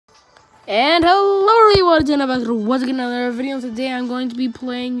And hello everyone, it's once again another video. Today I'm going to be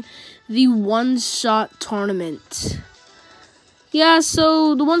playing the one-shot tournament. Yeah,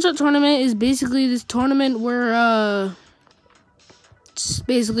 so the one-shot tournament is basically this tournament where it's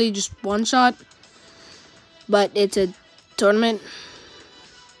basically just one shot, but it's a tournament.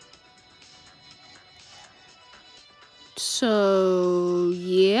 So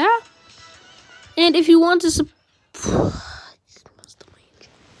yeah, and if you want to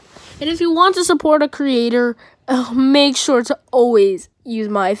support a creator, make sure to always use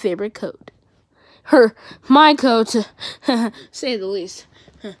my favorite code. My code, to say the least.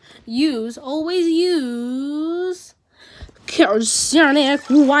 Always use Charisonic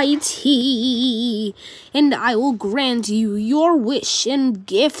YT, and I will grant you your wish and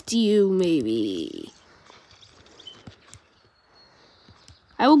gift you, maybe.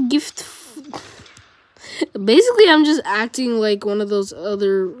 I will gift. Basically, I'm just acting like one of those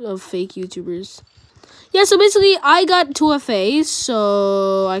other fake YouTubers. Yeah, so basically, I got 2FA,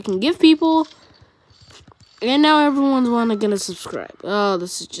 so I can give people. And now everyone's gonna subscribe. Oh,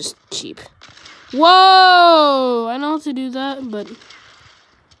 this is just cheap. Whoa! I know how to do that, but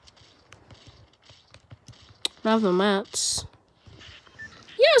I have the mats.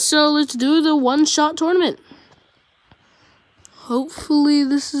 Yeah, so let's do the one-shot tournament. Hopefully,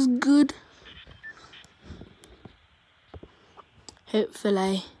 this is good.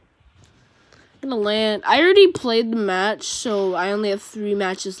 Hopefully. I'm gonna land. I already played the match, so I only have 3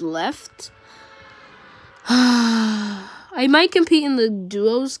 matches left. I might compete in the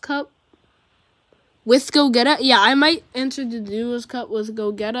Duos Cup with Gogeta. Yeah, I might enter the Duos Cup with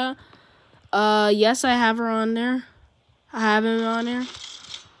Gogeta. Yes, I have her on there. I have him on there.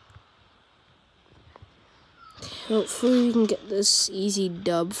 Hopefully we can get this easy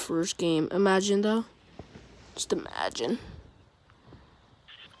dub first game. Imagine though. Just imagine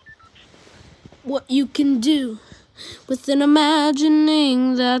what you can do with an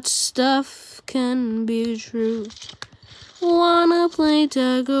imagining that stuff can be true. Wanna play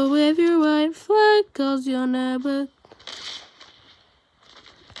tag with your white flag, 'cause you'll never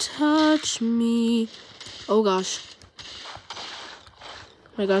touch me. Oh gosh.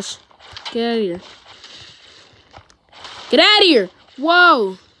 My gosh. Get out of here. Get out of here!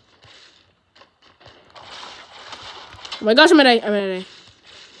 Whoa! Oh my gosh, I'm gonna die.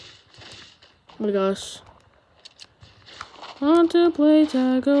 Oh my gosh. Want to play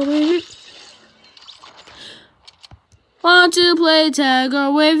tag or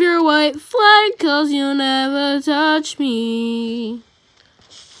wave your white flag, 'cause you'll never touch me.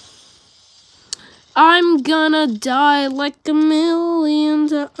 I'm gonna die like a million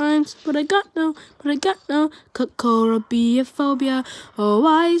times, but I got no Kokorophobia. Oh,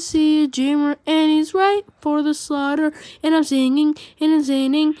 I see a dreamer and he's right for the slaughter, and I'm singing and I'm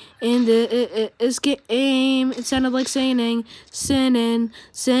singing in this game. It sounded like sinning.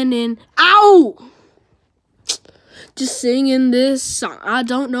 Ow! Just singing this song. I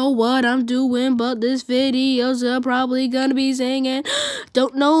don't know what I'm doing, but this video's probably gonna be singing.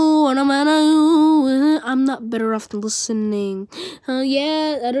 Don't know what I'm gonna do. I'm not better off than listening.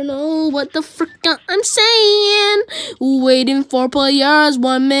 Yeah, I don't know what the frick I'm saying. Waiting for players,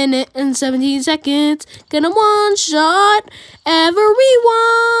 1 minute and 17 seconds. Gonna one shot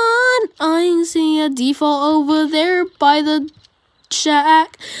everyone. I see a default over there by the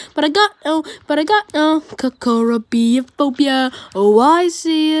shack, but I got no Kokorophobia. Oh, I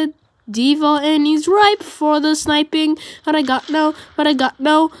see a default and he's ripe for the sniping, but I got no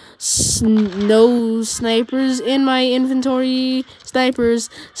snipers in my inventory. Snipers.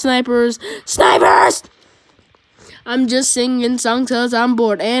 I'm just singing songs 'cause I'm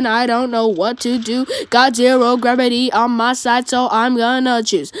bored and I don't know what to do. Got 0 gravity on my side, so I'm gonna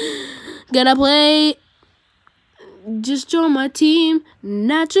choose. Gonna play. Just join my team,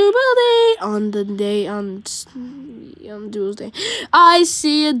 naturally, on Duels Day. I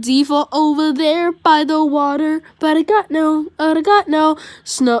see a default over there by the water, but I got no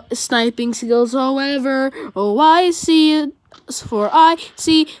sniping skills, however. Oh, I see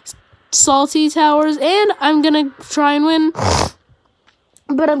salty towers, and I'm gonna try and win.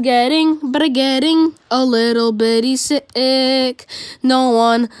 But I'm getting a little bitty sick. No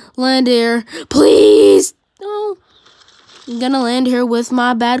one land here, please. No. I'm gonna land here with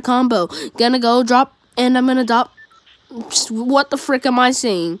my bad combo. Gonna go drop, and I'm gonna drop. What the frick am I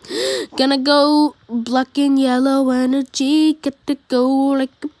saying? Gonna go black and yellow energy. Got to go like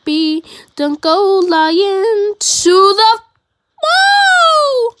a bee. Don't go lying to the.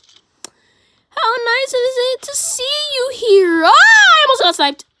 Whoa! How nice is it to see you here? Ah! I almost got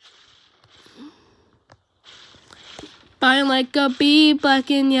sniped. Flying like a bee,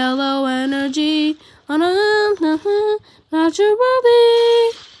 black and yellow energy. On a naturally.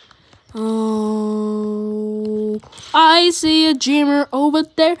 Oh, I see a dreamer over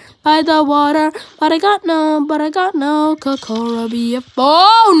there by the water, but I got no Kokora BF.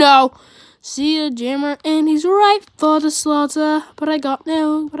 Oh no! See a dreamer and he's ripe for the slaughter, but I got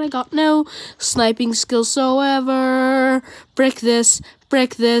no sniping skills so ever. Brick this,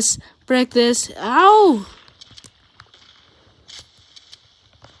 brick this, brick this. Ow!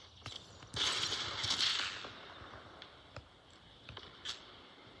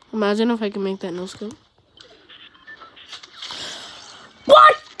 Imagine if I can make that no scope.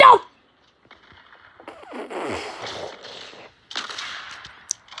 What the?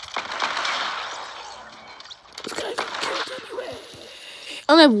 I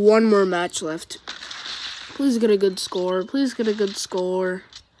only have one more match left. Please get a good score. Please get a good score.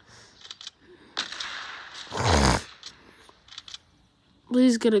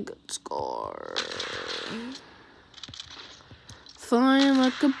 Please get a good score. Flying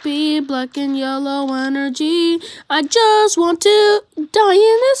like a bee, black and yellow energy. I just want to die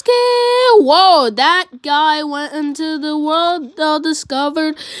in this game. Whoa, that guy went into the world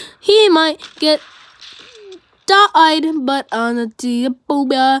discovered. He might get died, but on a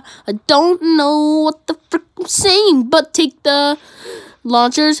diaphobia. I don't know what the frick I'm saying, but take the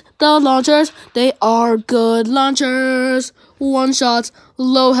launchers, they are good launchers. One shots,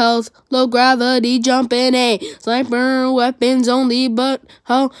 low health, low gravity, jump in a sniper weapons only. But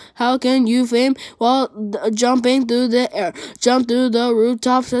how can you flame while jumping through the air? Jump through the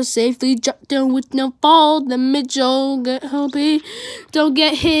rooftops to safely jump down with no fall. The Mitchell don't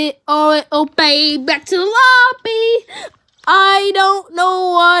get hit or it'll pay. Back to the lobby. I don't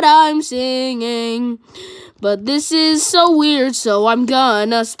know what I'm singing, but this is so weird, so I'm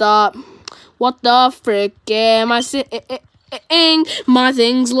gonna stop. What the frick am I saying? My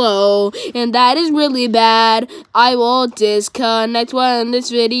thing's low, and that is really bad. I will disconnect when this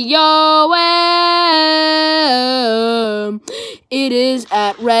video ends. It is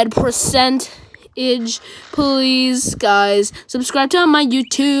at red percentage. Please, guys, subscribe to my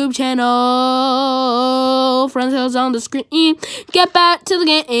YouTube channel. Friends house on the screen. Get back to the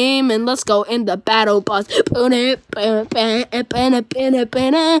game and let's go in the battle boss. I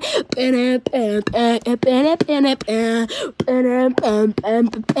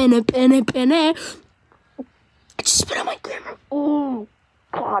just spit on my camera. Oh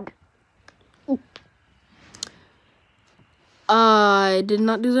God. I did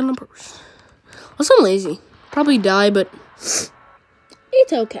not do that on purpose. Also, I'm lazy. Probably die, but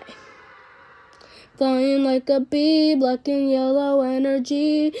it's okay. Flying like a bee, black and yellow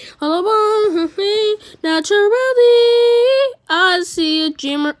energy. All about me, naturally. I see a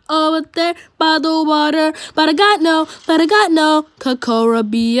dreamer over there by the water, but I got no Kokora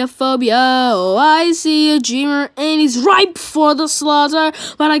phobia. Oh, I see a dreamer and he's ripe for the slaughter,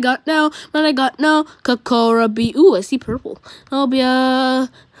 but I got no Kokora B. Ooh, I see purple.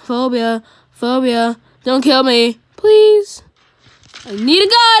 Phobia. Don't kill me, please. I need a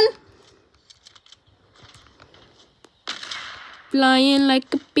gun. Flying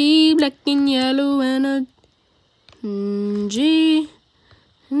like a bee, black and yellow energy.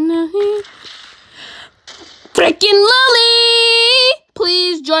 Frickin' Lily!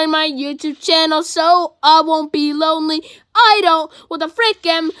 Please join my YouTube channel so I won't be lonely. I don't. What the frick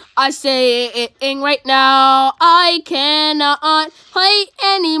am I saying right now? I cannot play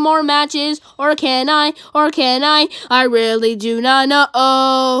any more matches. Or can I? I really do not know.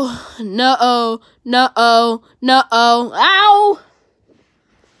 No. Ow!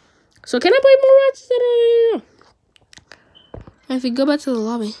 So can I play more matches? If we go back to the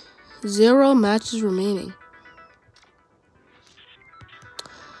lobby, 0 matches remaining.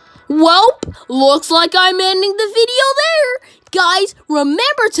 Welp, looks like I'm ending the video there. Guys,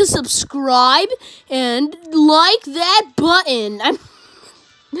 remember to subscribe and like that button.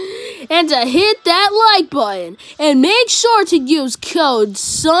 And to hit that like button. And make sure to use code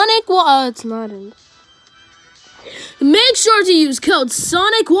Sonic it's not in. Make sure to use code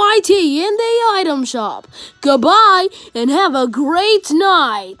SonicYT in the item shop. Goodbye and have a great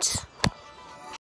night.